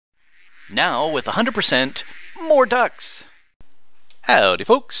Now with 100% more ducks. Howdy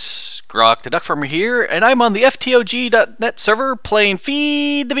folks, Grok the DuckFarmer here, and I'm on the FTOG.net server playing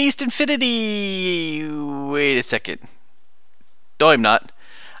Feed the Beast Infinity. Wait a second. No, I'm not.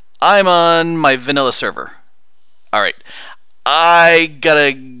 I'm on my vanilla server. Alright, I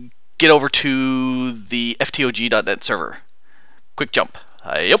gotta get over to the FTOG.net server. Quick jump.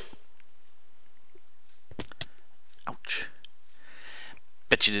 Yep. Ouch.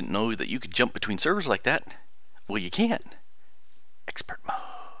 Bet you didn't know that you could jump between servers like that. Well, you can. Expert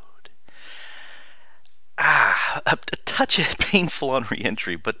mode. A touch painful on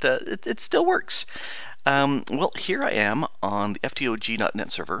re-entry, but it still works. Well, here I am on the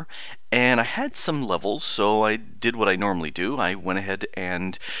FTOG.net server, and I had some levels, so I did what I normally do. I went ahead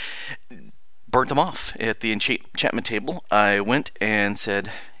and burnt them off at the enchantment table. I went and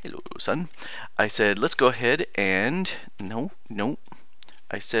said, hello, son. I said, let's go ahead and... No.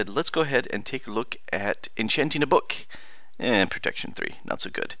 I said, let's go ahead and take a look at enchanting a book. And protection 3, not so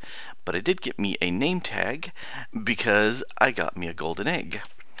good. But it did get me a name tag because I got me a golden egg.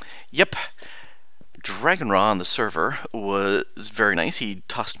 Yep. Dragon Raw on the server was very nice. He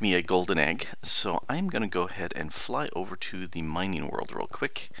tossed me a golden egg. So I'm going to go ahead and fly over to the mining world real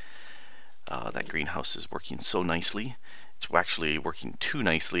quick. That greenhouse is working so nicely. It's actually working too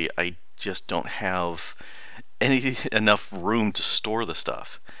nicely. I just don't have enough room to store the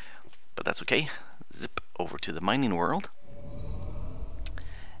stuff. But that's okay. Zip over to the mining world.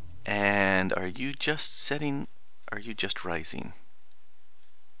 And are you just setting? Are you just rising?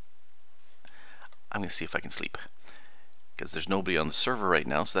 I'm going to see if I can sleep. Because there's nobody on the server right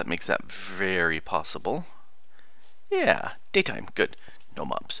now, so that makes that very possible. Yeah, daytime. Good. No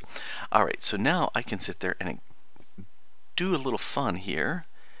mobs. Alright, so now I can sit there and do a little fun here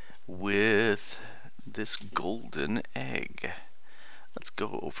with this golden egg. Let's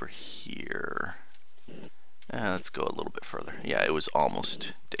go over here. Let's go a little bit further. Yeah, it was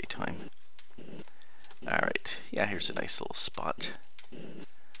almost daytime. Alright, yeah, here's a nice little spot.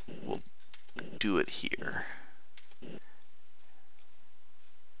 We'll do it here.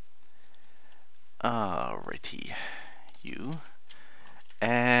 Alrighty, you.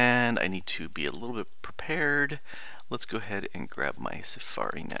 And I need to be a little bit prepared. Let's go ahead and grab my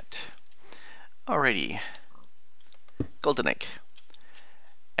safari net. Alrighty, golden egg.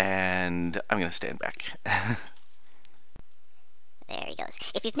 And I'm going to stand back. There he goes.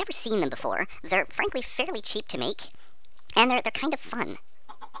 If you've never seen them before, they're frankly fairly cheap to make, and they're kind of fun.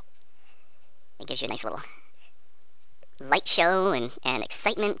 It gives you a nice little light show and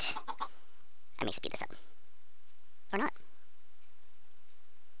excitement. I may speed this up. Or not.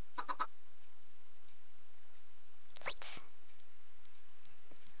 Lights.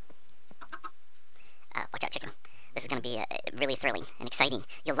 Watch out, chicken. This is going to be really thrilling and exciting.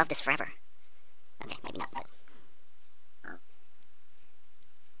 You'll love this forever. Okay, maybe not, but...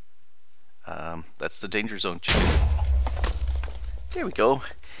 That's the danger zone, chicken. There we go.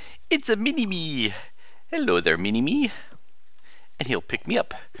 It's a mini-me. Hello there, mini-me. And he'll pick me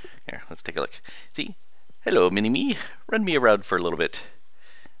up. Here, let's take a look. See? Hello, mini-me. Run me around for a little bit.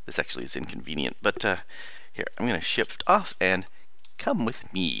 This actually is inconvenient, but here, I'm going to shift off and come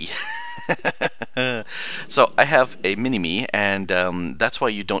with me. So I have a mini-me, and that's why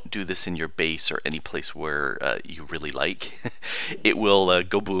you don't do this in your base or any place where you really like. It will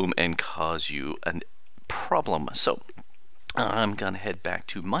go boom and cause you a problem. So I'm gonna head back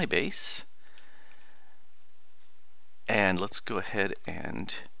to my base, and let's go ahead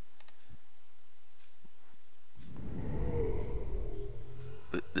and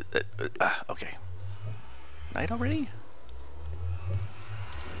okay. Night already?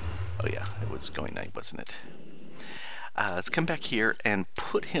 Oh yeah, it was going night, wasn't it? Let's come back here and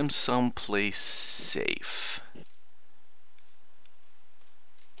put him someplace safe.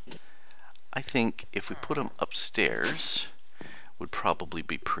 I think if we put him upstairs, would probably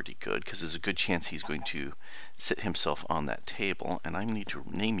be pretty good, because there's a good chance he's going to sit himself on that table, and I need to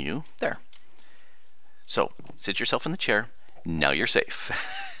name you there. So, sit yourself in the chair. Now you're safe.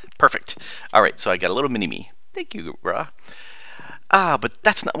 Perfect. Alright, so I got a little mini-me. Thank you, Ra. But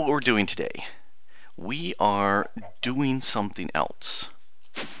that's not what we're doing today. We are doing something else.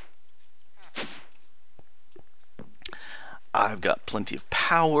 I've got plenty of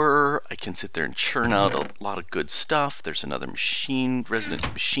power. I can sit there and churn out a lot of good stuff. There's another machine,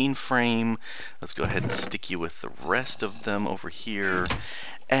 resident machine frame. Let's go ahead and stick you with the rest of them over here.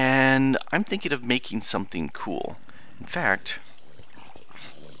 And I'm thinking of making something cool. In fact,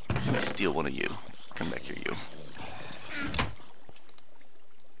 let me steal one of you. Come back here, you.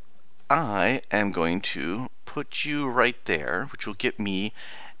 I am going to put you right there, which will get me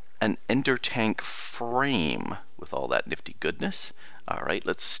an ender tank frame with all that nifty goodness. Alright,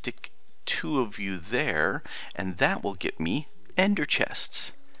 let's stick 2 of you there, and that will get me ender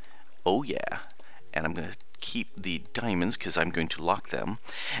chests. Oh yeah. And I'm going to keep the diamonds because I'm going to lock them.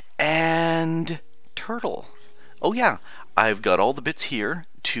 And turtle. Oh yeah, I've got all the bits here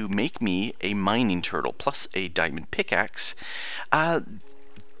to make me a mining turtle plus a diamond pickaxe. I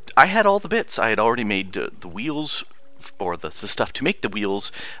had all the bits. I had already made the wheels, or the stuff to make the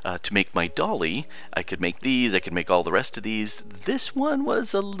wheels, to make my dolly. I could make these, I could make all the rest of these. This one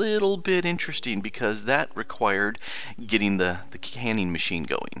was a little bit interesting because that required getting the canning machine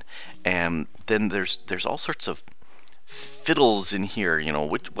going. And then there's all sorts of fiddles in here, you know,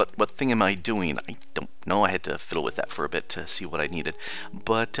 what thing am I doing? I don't know. I had to fiddle with that for a bit to see what I needed.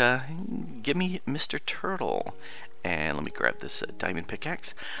 But give me Mr. Turtle. And let me grab this diamond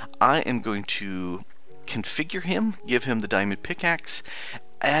pickaxe. I am going to configure him, give him the diamond pickaxe,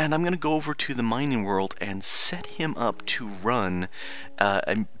 and I'm going to go over to the mining world and set him up to run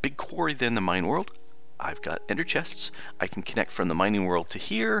a big quarry there in the mine world. I've got ender chests. I can connect from the mining world to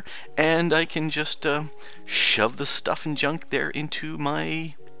here, and I can just shove the stuff and junk there into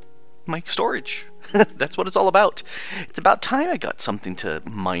my storage. That's what it's all about. It's about time I got something to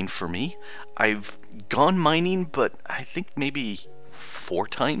mine for me. I've gone mining, but I think maybe 4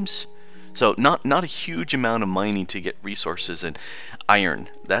 times. So not a huge amount of mining to get resources. And iron,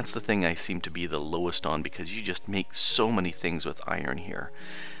 that's the thing I seem to be the lowest on, because you just make so many things with iron here.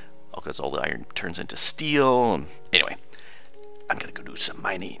 Because all the iron turns into steel. Anyway, I'm gonna go do some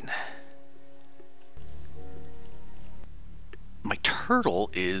mining. My turtle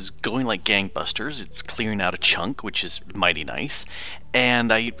is going like gangbusters. It's clearing out a chunk, which is mighty nice.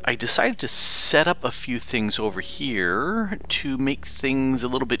 And I decided to set up a few things over here to make things a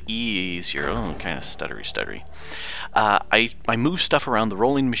little bit easier. Oh, kind of stuttery. I moved stuff around. The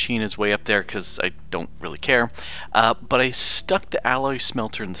rolling machine is way up there because I don't really care. But I stuck the alloy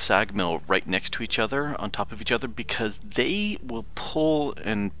smelter and the sag mill right next to each other, on top of each other, because they will pull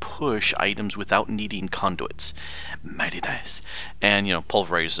and push items without needing conduits. Mighty nice. And, you know,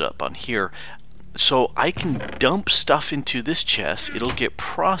 pulverize it up on here. So I can dump stuff into this chest, it'll get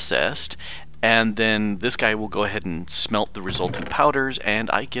processed, and then this guy will go ahead and smelt the resulting powders, and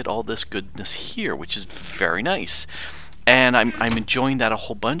I get all this goodness here, which is very nice. And I'm enjoying that a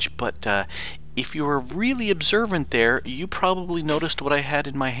whole bunch, but if you were really observant there, you probably noticed what I had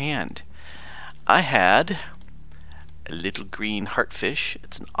in my hand. I had a little green heartfish.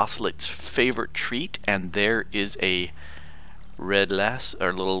 It's an ocelote's favorite treat, and there is a red lasso,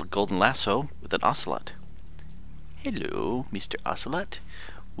 or little golden lasso with an ocelot. Hello, Mr. Ocelot.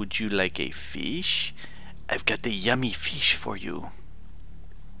 Would you like a fish? I've got the yummy fish for you.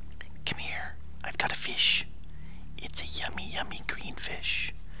 Come here. I've got a fish. It's a yummy green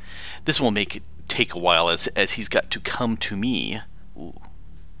fish. This will make it take a while as he's got to come to me. Ooh,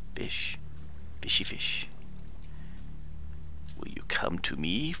 fish. Fishy fish. Will you come to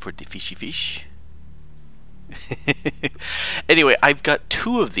me for the fishy fish? Anyway, I've got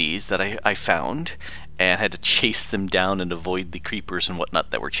 2 of these that I found and had to chase them down and avoid the creepers and whatnot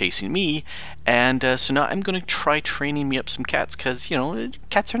that were chasing me. And so now I'm going to try training me up some cats, because, you know,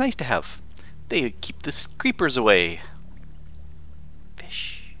 cats are nice to have. They keep the creepers away.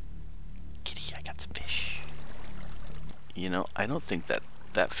 Fish. Kitty, I got some fish. You know, I don't think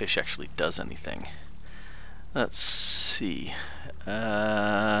that fish actually does anything. Let's see.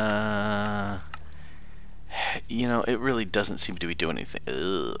 You know, it really doesn't seem to be doing anything.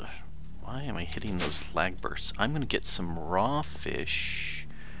 Ugh. Why am I hitting those lag bursts? I'm going to get some raw fish.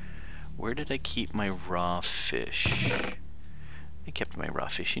 Where did I keep my raw fish? I kept my raw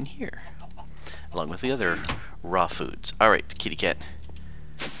fish in here, along with the other raw foods. Alright, kitty cat.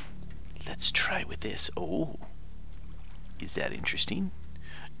 Let's try with this. Oh, is that interesting?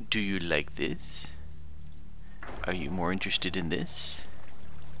 Do you like this? Are you more interested in this?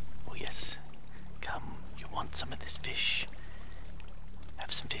 Oh yes. Come, you want some of this fish?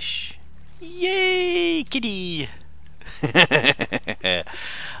 Have some fish. Yay, kitty!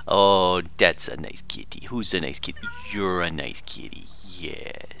 Oh, that's a nice kitty. Who's a nice kitty? You're a nice kitty.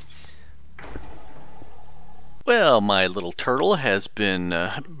 Yes. Well, my little turtle has been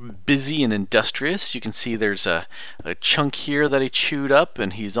busy and industrious. You can see there's a chunk here that I chewed up,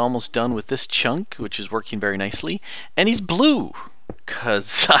 and he's almost done with this chunk, which is working very nicely. And he's blue,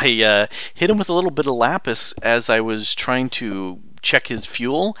 because I hit him with a little bit of lapis as I was trying to check his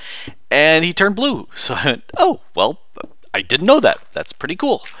fuel, and he turned blue. So I went, oh, well, I didn't know that. That's pretty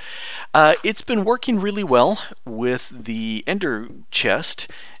cool. It's been working really well with the ender chest.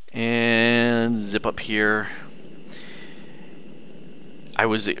 And zip up here. I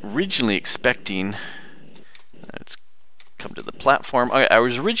was originally expecting, let's come to the platform. I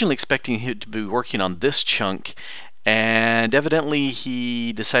was originally expecting him to be working on this chunk, and evidently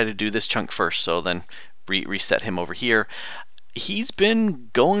he decided to do this chunk first, so then reset him over here. He's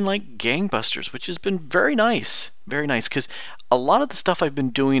been going like gangbusters, which has been very nice. Very nice, because a lot of the stuff I've been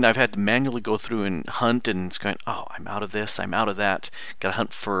doing, I've had to manually go through and hunt, and it's going, oh, I'm out of this, I'm out of that. Gotta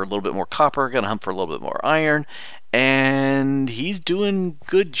hunt for a little bit more copper, gotta hunt for a little bit more iron, and he's doing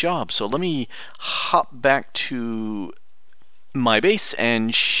good job. So let me hop back to my base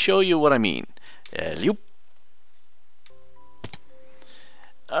and show you what I mean.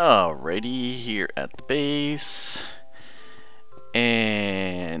 Alrighty, here at the base,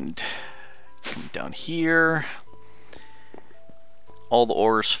 and come down here. All the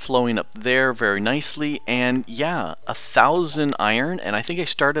ores flowing up there very nicely, and yeah, 1,000 iron, and I think I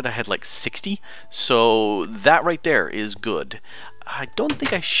had like 60, so that right there is good. I don't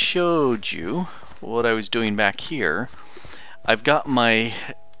think I showed you what I was doing back here. I've got my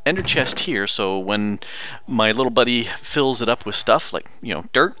ender chest here, so when my little buddy fills it up with stuff like, you know,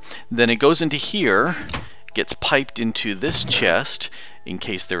 dirt, then it goes into here, gets piped into this chest in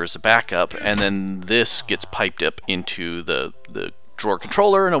case there is a backup, and then this gets piped up into the drawer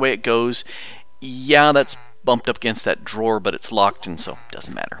controller, and away it goes. Yeah, that's bumped up against that drawer, but it's locked, and so it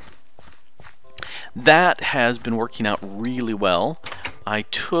doesn't matter. That has been working out really well. I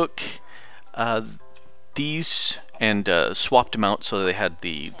took these and swapped them out so they had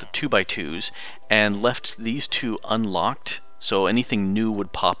the 2x2s, and left these two unlocked, so anything new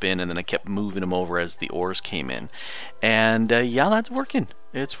would pop in, and then I kept moving them over as the ores came in. And yeah, that's working.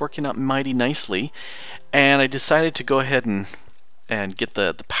 It's working out mighty nicely. And I decided to go ahead and get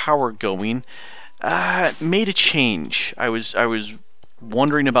the power going. Made a change. I was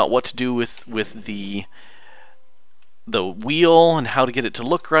wondering about what to do with the wheel and how to get it to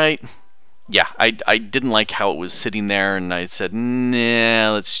look right. Yeah, I didn't like how it was sitting there, and I said,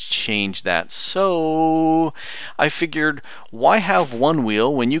 nah, let's change that. So I figured, why have one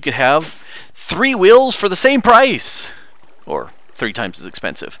wheel when you could have 3 wheels for the same price? Or 3 times as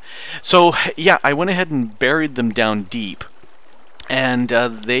expensive. So yeah, I went ahead and buried them down deep, and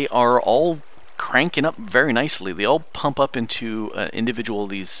they are all cranking up very nicely. They all pump up into individual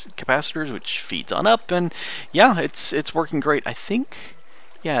these capacitors, which feeds on up, and yeah, it's working great. I think,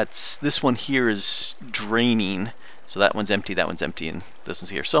 yeah, it's this one here is draining, so that one's empty, and this one's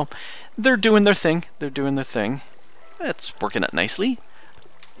here. So they're doing their thing. They're doing their thing. It's working out nicely.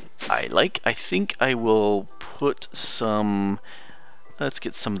 I think I will put some. Let's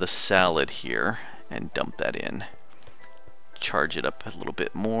get some of the salad here and dump that in. Charge it up a little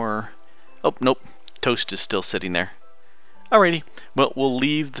bit more. Oh, nope. Toast is still sitting there. Alrighty. Well, we'll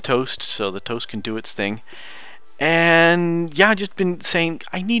leave the toast so the toast can do its thing. And yeah, I've just been saying,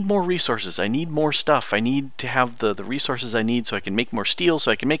 I need more resources. I need more stuff. I need to have the resources I need so I can make more steel,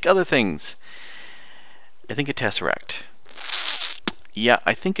 so I can make other things. I think a tesseract. Yeah,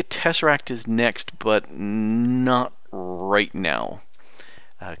 I think a tesseract is next, but not right now.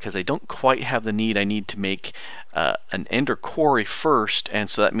 Because I don't quite have the need. I need to make an ender quarry first, and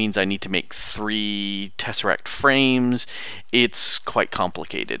so that means I need to make 3 tesseract frames. It's quite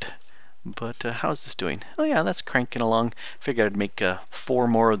complicated. But how's this doing? Oh yeah, that's cranking along. Figured I'd make 4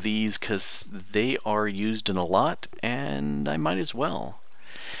 more of these because they are used in a lot, and I might as well.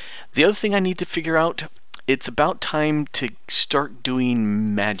 The other thing I need to figure out, it's about time to start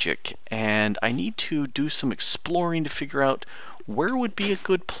doing magic, and I need to do some exploring to figure out where would be a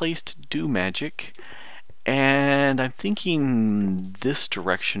good place to do magic, and I'm thinking this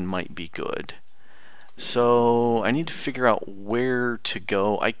direction might be good. So I need to figure out where to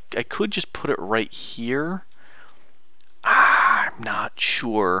go. I could just put it right here. I'm not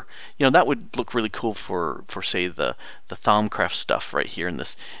sure. You know, that would look really cool for say the Thaumcraft stuff right here in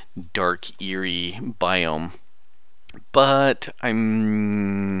this dark, eerie biome. But I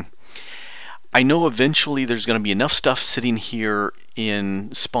know eventually there's going to be enough stuff sitting here in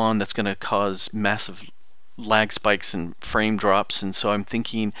spawn that's going to cause massive lag spikes and frame drops, and so I'm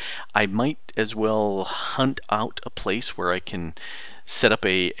thinking I might as well hunt out a place where I can set up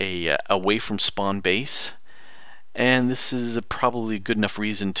a away from spawn base, and this is probably a good enough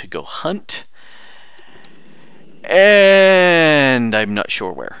reason to go hunt, and I'm not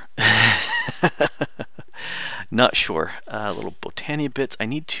sure where. Not sure. Little Botania bits. I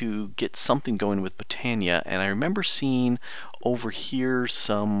need to get something going with Botania, and I remember seeing over here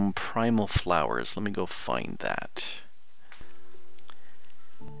some primal flowers. Let me go find that.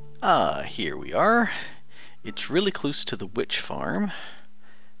 Here we are. It's really close to the witch farm.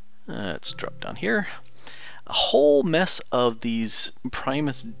 Let's drop down here. a whole mess of these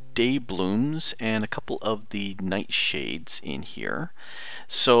Primus day blooms and a couple of the nightshades in here.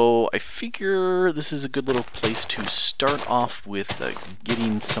 So I figure this is a good little place to start off with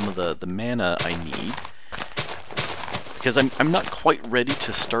getting some of the mana I need. Because I'm not quite ready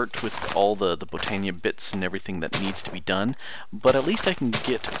to start with all the Botania bits and everything that needs to be done, but at least I can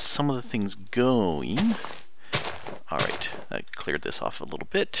get some of the things going. Alright, I cleared this off a little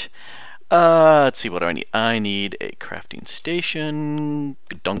bit. Let's see, what do I need? I need a crafting station,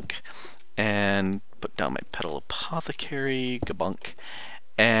 gadunk, and put down my petal apothecary, gabunk,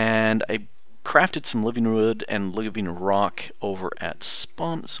 and I crafted some living wood and living rock over at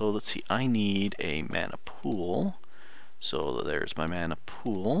spawn. So let's see, I need a mana pool. So there's my mana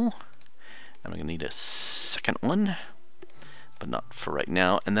pool. I'm going to need a second one, but not for right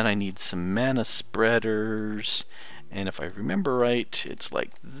now. And then I need some mana spreaders. And if I remember right, it's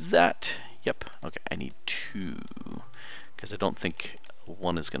like that. Yep. Okay, I need 2, because I don't think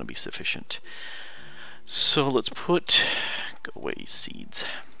 1 is going to be sufficient. So let's put, go away seeds.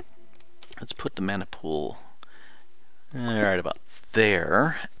 Let's put the mana pool right about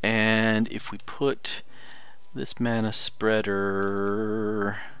there. And if we put this mana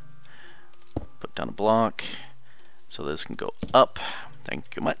spreader, put down a block, so this can go up.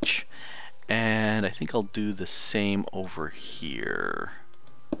 Thank you much. And I think I'll do the same over here.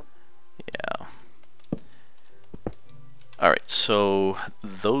 Yeah. Alright, so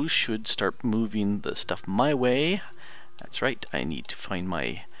those should start moving the stuff my way. That's right, I need to find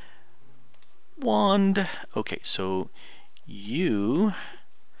my wand. Okay, so you...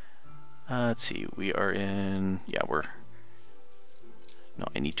 let's see, we are in... Yeah, we're... No,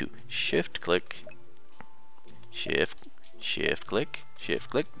 I need to shift click, shift click, shift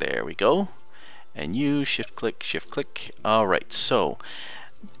click. There we go. And you shift click. Alright, so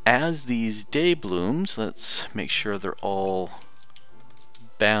as these day blooms, let's make sure they're all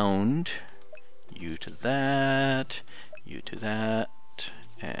bound. You to that, you to that,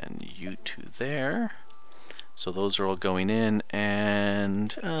 and you to there. So those are all going in,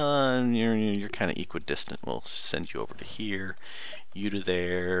 and you're kind of equidistant. We'll send you over to here, you to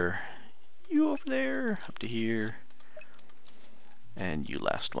there, you over there, up to here, and you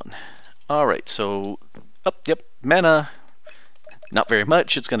last one. Alright, so, yep, mana. Not very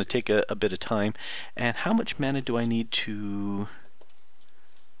much, it's going to take a bit of time. And how much mana do I need to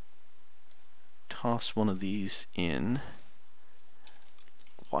toss one of these in?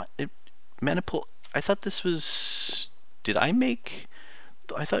 What? Mana pool? I thought this was... Did I make...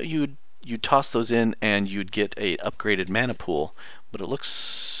 I thought you'd toss those in and you'd get a upgraded mana pool, but it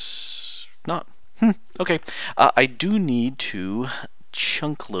looks not. Okay. I do need to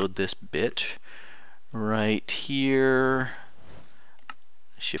chunk load this bit right here.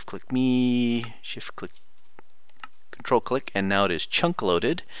 Shift click me, shift click, control click, and now it is chunk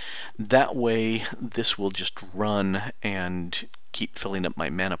loaded. That way this will just run and keep filling up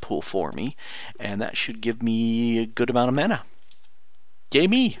my mana pool for me, and that should give me a good amount of mana. Yay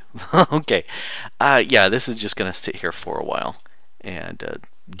me! Okay, yeah, this is just gonna sit here for a while and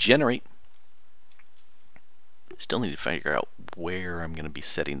generate. Still need to figure out where I'm gonna be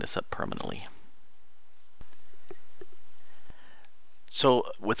setting this up permanently. So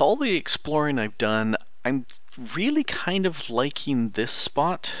with all the exploring I've done, I'm really kind of liking this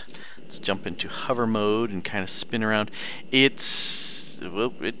spot. Let's jump into hover mode and kind of spin around. It's...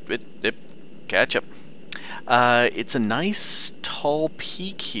 catch up. It's a nice tall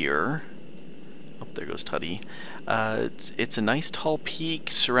peak here. Oh, there goes Tuddy. It's a nice tall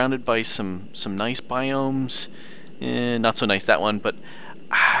peak surrounded by some nice biomes. Not so nice that one, but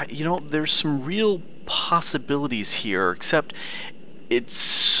you know, there's some real possibilities here, except it's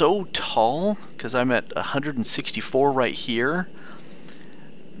so tall, because I'm at 164 right here.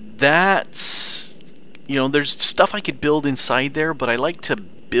 That's, you know, there's stuff I could build inside there, but I like to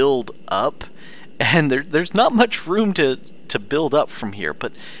build up, and there's not much room to build up from here,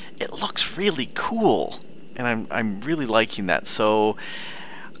 but it looks really cool, and I'm really liking that. So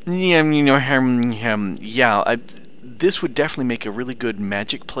yeah, this would definitely make a really good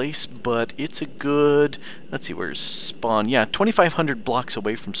magic place, but it's a good, let's see, where's spawn? Yeah, 2,500 blocks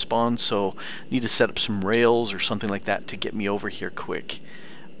away from spawn, so need to set up some rails or something like that to get me over here quick.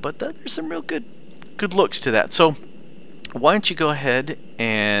 But there's some real good looks to that. So why don't you go ahead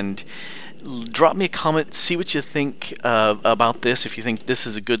and drop me a comment, see what you think about this, if you think this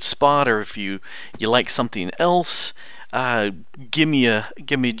is a good spot, or if you like something else. Give me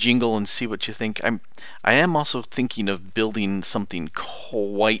a jingle and see what you think. I am also thinking of building something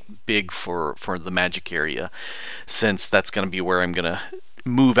quite big for the magic area, since that's going to be where I'm going to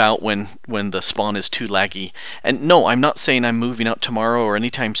move out when the spawn is too laggy. And no, I'm not saying I'm moving out tomorrow or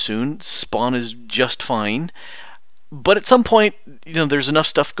anytime soon. Spawn is just fine. But at some point, you know, there's enough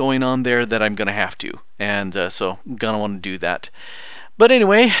stuff going on there that I'm going to have to. And so I'm going to want to do that. But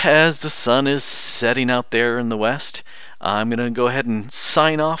anyway, as the sun is setting out there in the west, I'm going to go ahead and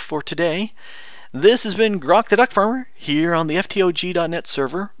sign off for today. This has been Grok the Duck Farmer here on the FTOG.net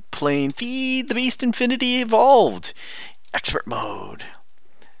server, playing Feed the Beast Infinity Evolved Expert Mode.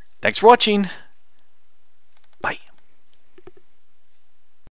 Thanks for watching. Bye.